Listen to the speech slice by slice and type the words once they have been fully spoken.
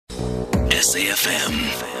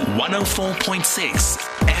SAFM 104.6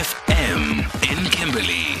 FM in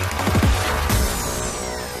Kimberley.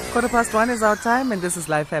 1:15 is our time, and this is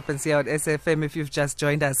Life Happens here at SAFM if you've just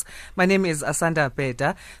joined us. My name is Asanda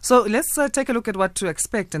Peta. So let's take a look at what to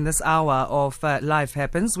expect in this hour of Life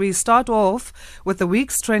Happens. We start off with the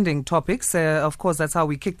week's trending topics. Of course, that's how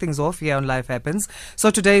we kick things off here on Life Happens.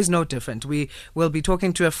 So today is no different. We will be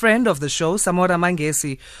talking to a friend of the show, Samora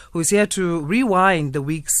Mangesi, who's here to rewind the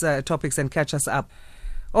week's topics and catch us up.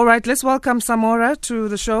 All right, let's welcome Samora to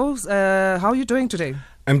the show. How are you doing today?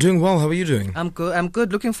 I'm doing well. How are you doing? I'm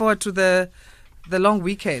good. Looking forward to the long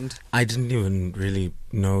weekend. I didn't even really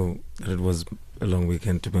know that it was a long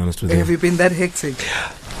weekend, to be honest with you. Have you been that hectic?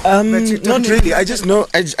 Not really. I just know.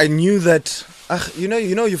 I knew that.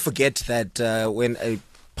 You forget that when a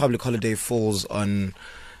public holiday falls on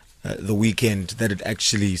the weekend, that it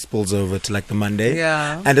actually spills over to like the Monday.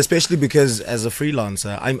 Yeah. And especially because as a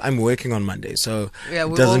freelancer, I'm working on Monday, so yeah,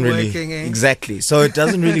 it doesn't all really working, eh? exactly. So it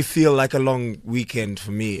doesn't really feel like a long weekend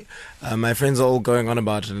for me. My friends are all going on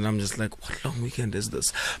about it, and I'm just like, what long weekend is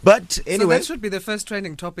this? But anyway, so that should be the first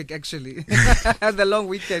trending topic, actually. The long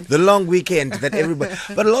weekend. The long weekend that everybody.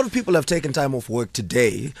 But a lot of people have taken time off work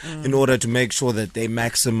today in order to make sure that they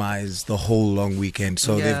maximize the whole long weekend.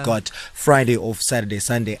 So they've got Friday off, Saturday,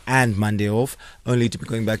 Sunday, and Monday off, only to be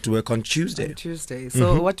going back to work on Tuesday.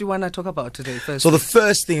 So what do you want to talk about today first? So the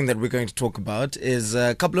first thing that we're going to talk about is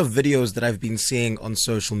a couple of videos that I've been seeing on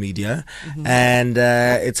social media, and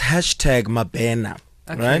it's hashtag Mabena,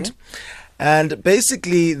 right? And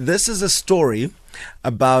basically, this is a story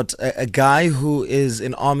about a guy who is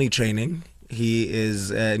in army training. He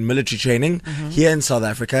is in military training here in South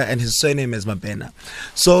Africa, and his surname is Mabena.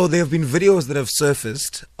 So there have been videos that have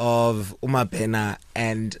surfaced of Mabena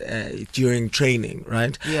and during training,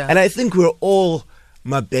 right? Yeah. And I think we're all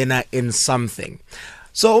Mabena in something.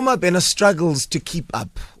 So Mabena struggles to keep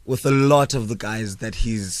up with a lot of the guys that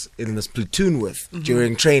he's in this platoon with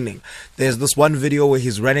during training. There's this one video where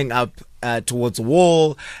he's running up towards a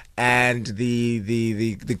wall, and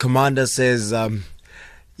the commander says,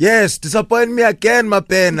 yes, disappoint me again,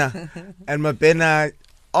 Mabena. And Mabena,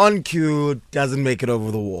 on cue, doesn't make it over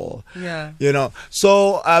the wall. Yeah. You know,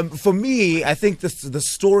 so for me, I think the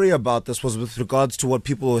story about this was with regards to what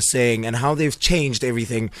people were saying and how they've changed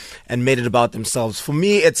everything and made it about themselves. For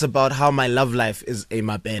me, it's about how my love life is a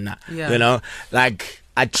Mabena. Yeah. You know, like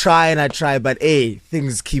I try, but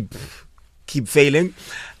things keep failing.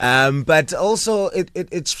 But also,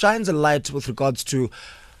 it shines a light with regards to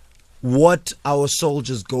what our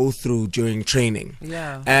soldiers go through during training.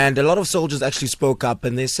 Yeah. And a lot of soldiers actually spoke up,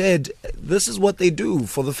 and they said this is what they do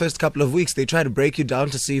for the first couple of weeks. They try to break you down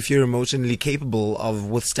to see if you're emotionally capable of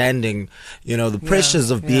withstanding, the pressures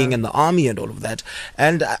of being in the army and all of that.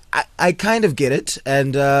 And I kind of get it.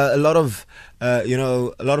 And a lot of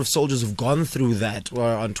soldiers have gone through that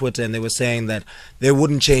were on Twitter, and they were saying that they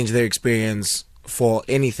wouldn't change their experience for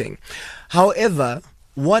anything. However,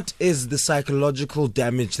 what is the psychological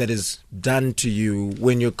damage that is done to you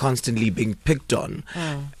when you're constantly being picked on?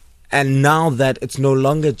 And now that it's no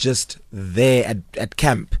longer just there at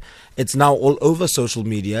camp, it's now all over social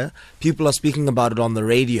media. People are speaking about it on the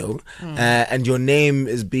radio, and your name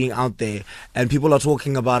is being out there, and people are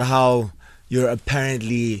talking about how you're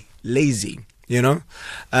apparently lazy. So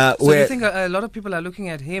you think a lot of people are looking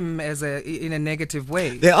at him in a negative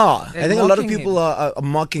way? They are. I think a lot of people are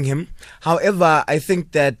mocking him. However, I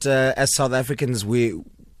think that as South Africans, we're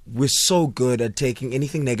so good at taking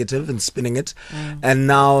anything negative and spinning it. And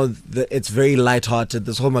now it's very lighthearted.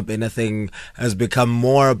 This whole Mabena thing has become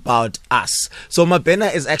more about us. So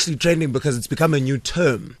Mabena is actually trending because it's become a new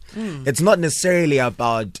term. It's not necessarily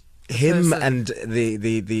about him and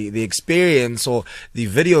the experience or the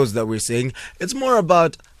videos that we're seeing. It's more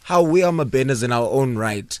about how we are Mabenas in our own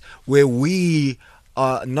right, where we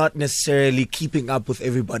are not necessarily keeping up with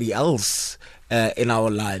everybody else in our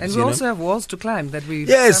lives. And we also have walls to climb that we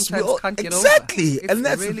sometimes can't get over. Exactly. And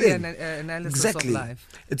that's really the thing. an analysis of life.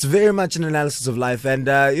 It's very much an analysis of life. And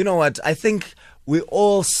you know what? I think we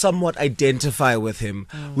all somewhat identify with him.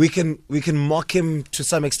 We can mock him to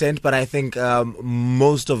some extent, but I think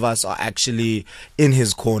most of us are actually in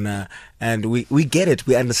his corner, and we get it.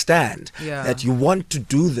 We understand that you want to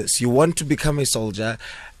do this. You want to become a soldier.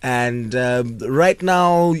 And right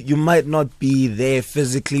now, you might not be there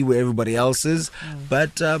physically where everybody else is,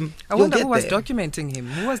 but I wonder who was documenting him.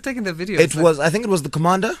 Who was taking the videos? I think it was the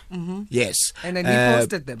commander. Yes. And then he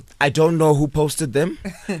posted them. I don't know who posted them.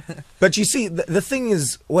 But you see, the thing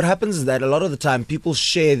is, what happens is that a lot of the time, people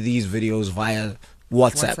share these videos via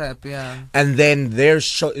WhatsApp, yeah. And then they're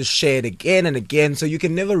shared again and again, so you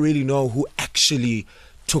can never really know who actually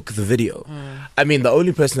took the video. I mean, the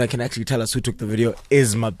only person that can actually tell us who took the video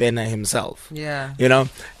is Mabena himself. Yeah. You know?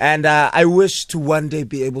 And I wish to one day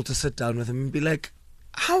be able to sit down with him and be like,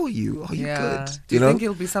 how are you? Are you good? Do you think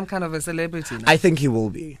he'll be some kind of a celebrity now? I think he will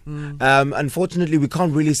be. Unfortunately, we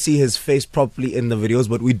can't really see his face properly in the videos,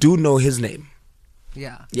 but we do know his name.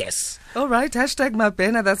 Yeah. Yes. All right. Hashtag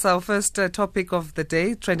Mabena. That's our first topic of the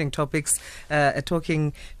day. Trending topics.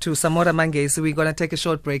 Talking to Samora Mangesi. We're going to take a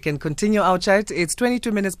short break and continue our chat. It's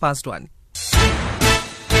 22 minutes past 1.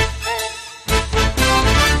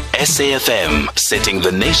 SAFM, setting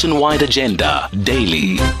the nationwide agenda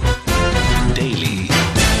daily. Daily.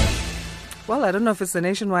 Well, I don't know if it's a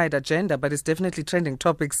nationwide agenda, but it's definitely trending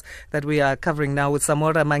topics that we are covering now with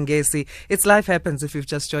Samora Mangesi. It's Life Happens if you've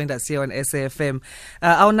just joined us here on SAFM.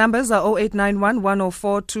 Our numbers are 0891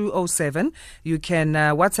 104 207. You can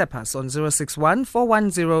WhatsApp us on 061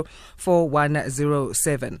 410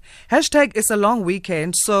 4107. Hashtag it's a long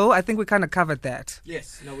weekend, so I think we kind of covered that.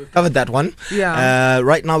 Yes, no, we've covered that one. Yeah.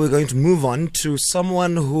 Right now we're going to move on to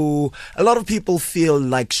someone who a lot of people feel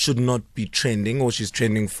like should not be trending, or she's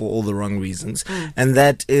trending for all the wrong reasons. And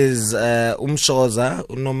that is Umshoza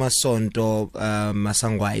Unomasonto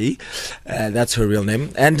Masangwai. That's her real name.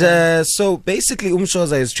 And so basically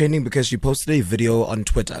Umshoza is trending because she posted a video on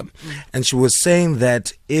Twitter. And she was saying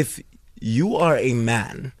that if you are a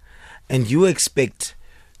man and you expect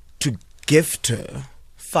to gift her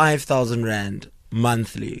 5,000 Rand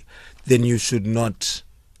monthly, then you should not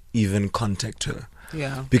even contact her.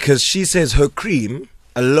 Yeah. Because she says her cream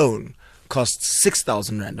alone costs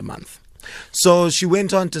 6,000 Rand a month. So she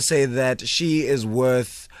went on to say that she is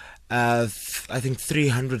worth, I think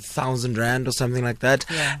 300,000 Rand or something like that.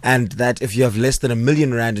 Yeah. And that if you have less than 1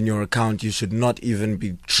 million Rand in your account, you should not even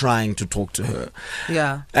be trying to talk to her.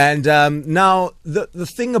 Yeah. And now the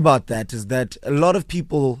thing about that is that a lot of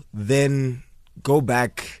people then go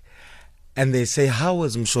back and they say, how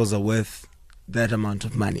is Mshoza worth that amount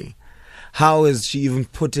of money? How is she even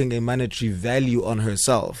putting a monetary value on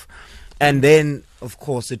herself? And then, of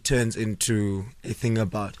course, it turns into a thing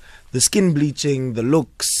about the skin bleaching, the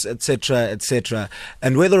looks, etc., etc.,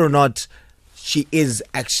 and whether or not she is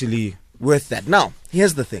actually worth that. Now,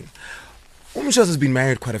 here's the thing. Umshoza has been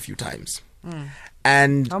married quite a few times.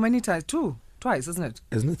 And how many times? Twice, isn't it?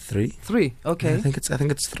 Isn't it 3? 3, okay. Yeah, I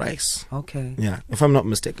think it's thrice. Okay. Yeah, if I'm not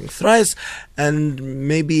mistaken. Thrice, and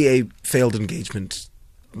maybe a failed engagement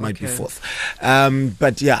might be 4th.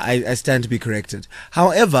 But yeah, I stand to be corrected.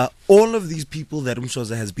 However, all of these people that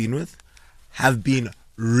Umshoza has been with have been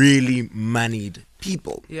really moneyed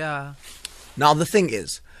people. Yeah. Now the thing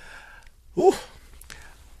is,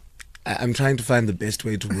 I'm trying to find the best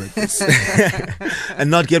way to word this and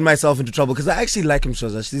not get myself into trouble, because I actually like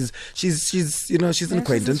Umshoza. She's an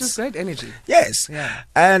acquaintance. She's great energy. Yes. Yeah.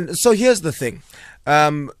 And so here's the thing.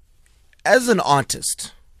 As an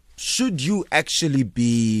artist, should you actually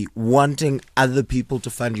be wanting other people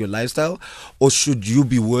to fund your lifestyle, or should you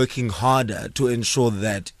be working harder to ensure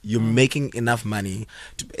that you're making enough money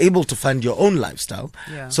to be able to fund your own lifestyle,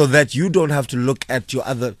 so that you don't have to look at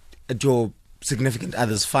your significant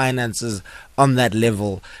other's finances on that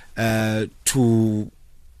level to,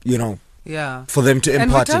 Yeah. for them to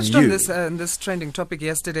impart in you. And we touched on this trending topic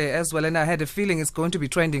yesterday as well, and I had a feeling it's going to be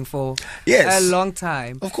trending for Yes. a long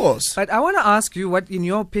time. Of course. But I want to ask you what, in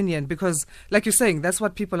your opinion, because like you're saying, that's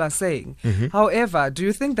what people are saying. However, do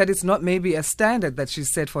you think that it's not maybe a standard that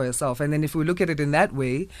she's set for herself? And then if we look at it in that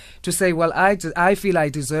way, to say, well, I feel I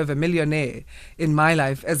deserve a millionaire in my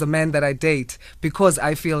life as a man that I date because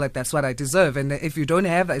I feel that that's what I deserve. And if you don't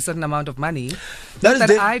have a certain amount of money,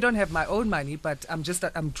 I don't have my own money, but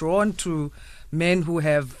I'm drawn to men who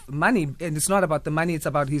have money, and it's not about the money, it's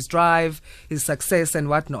about his drive, his success and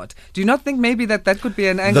whatnot. Do you not think maybe that could be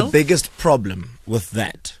an angle? The biggest problem with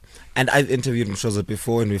that, and I've interviewed Umshoza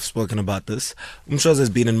before and we've spoken about this, Umshoza has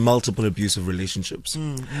been in multiple abusive relationships.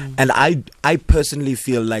 And I personally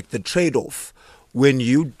feel like the trade-off when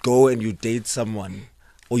you go and you date someone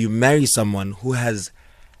or you marry someone who has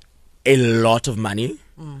a lot of money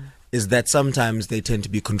is that sometimes they tend to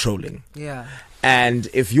be controlling. Yeah. And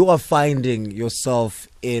if you are finding yourself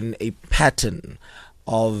in a pattern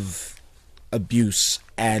of abuse,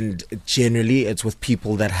 and generally it's with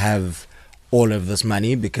people that have all of this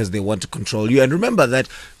money because they want to control you. And remember that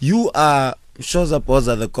you are Shoza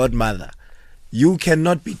Poza, the godmother. You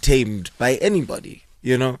cannot be tamed by anybody,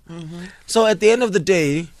 So at the end of the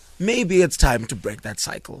day, maybe it's time to break that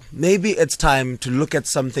cycle. Maybe it's time to look at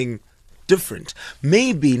something different.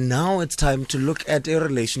 Maybe now it's time to look at a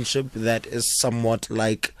relationship that is somewhat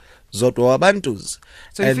like zodwa wabantus.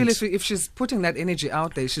 So you feel if she's putting that energy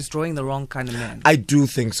out there, she's drawing the wrong kind of man? I do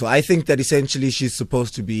think so. I think that essentially she's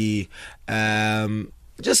supposed to be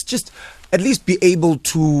just at least be able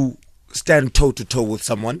to stand toe to toe with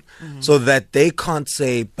someone, so that they can't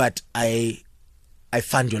say, but I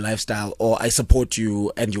fund your lifestyle, or I support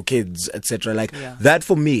you and your kids, etc. Like that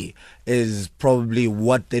for me is probably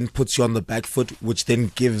what then puts you on the back foot, which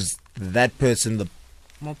then gives that person the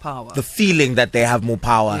more power, the feeling that they have more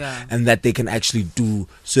power and that they can actually do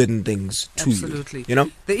certain things to Absolutely. you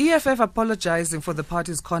know. The EFF apologizing for the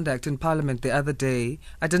party's conduct in Parliament the other day.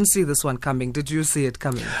 I didn't see this one coming. Did you see it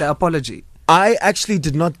coming? The apology? I actually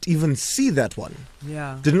did not even see that one.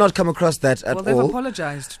 Yeah. Did not come across that at all. Well, they've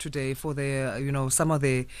apologized today for their, some of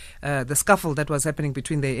the scuffle that was happening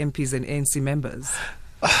between their MPs and ANC members.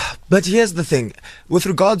 But here's the thing. With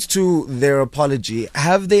regards to their apology,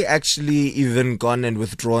 have they actually even gone and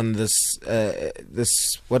withdrawn this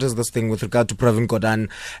what is this thing with regard to Pravin Gordhan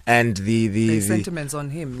and the sentiments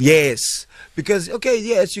on him? Yes. Because, okay,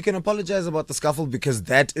 yes, you can apologize about the scuffle because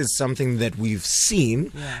that is something that we've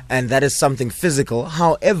seen and that is something physical.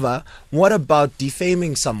 However, what about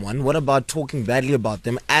defaming someone? What about talking badly about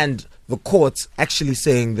them and the courts actually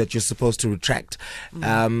saying that you're supposed to retract?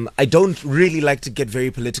 I don't really like to get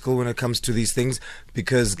very political when it comes to these things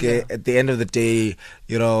because at the end of the day,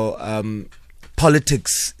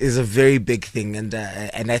 politics is a very big thing, and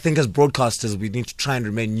I think as broadcasters we need to try and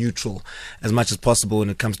remain neutral as much as possible when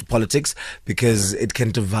it comes to politics because it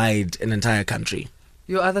can divide an entire country.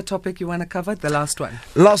 Your other topic you want to cover, the last one?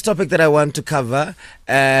 Last topic that I want to cover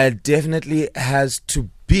definitely has to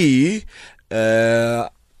be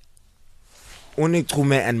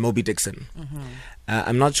Unikume and Moby Dixon.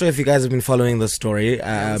 I'm not sure if you guys have been following this story.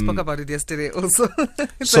 We spoke about it yesterday also.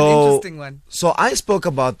 It's an interesting one. So I spoke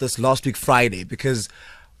about this last week Friday because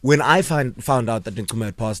when I found out that Nkume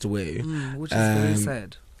had passed away, which is very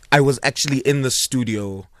sad, I was actually in the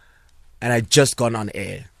studio and I just gone on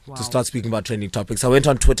air to start speaking about trending topics. I went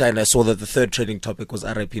on Twitter and I saw that the third trending topic was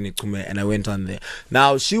R.I.P. Nkume, and I went on there.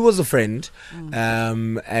 Now, she was a friend,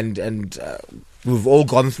 and we've all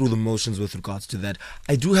gone through the motions with regards to that.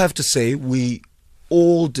 I do have to say, we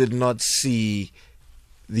all did not see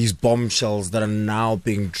these bombshells that are now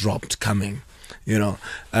being dropped coming.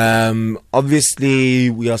 Obviously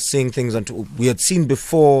we are seeing things we had seen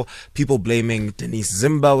before, people blaming Denise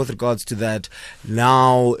Zimba with regards to that.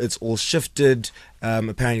 Now it's all shifted.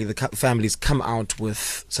 Apparently the family's come out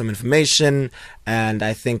with some information, and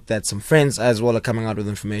I think that some friends as well are coming out with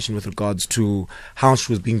information with regards to how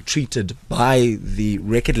she was being treated by the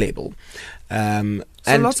record label.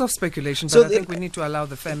 So lots of speculation, but I think we need to allow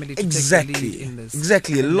the family to take the lead in this.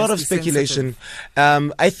 Exactly, a lot of speculation.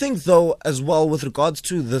 I think, though, as well, with regards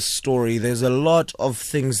to this story, there's a lot of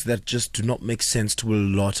things that just do not make sense to a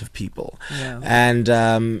lot of people. And,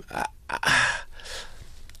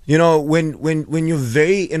 when you're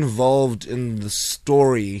very involved in the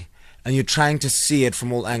story and you're trying to see it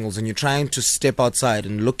from all angles and you're trying to step outside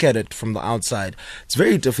and look at it from the outside, it's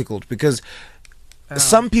very difficult because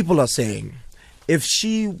some people are saying, if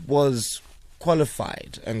she was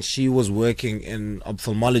qualified and she was working in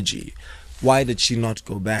ophthalmology, why did she not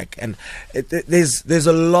go back? And there's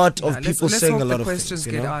a lot of people saying a lot of things. Let's hope the questions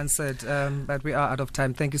get answered, but we are out of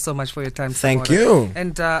time. Thank you so much for your time, Thank Samora. you.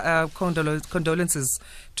 And condolences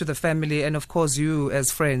to the family and, of course, you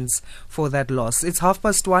as friends for that loss. It's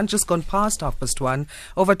 1:30, just gone past 1:30.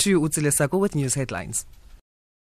 Over to you, Utsile Sako, with news headlines.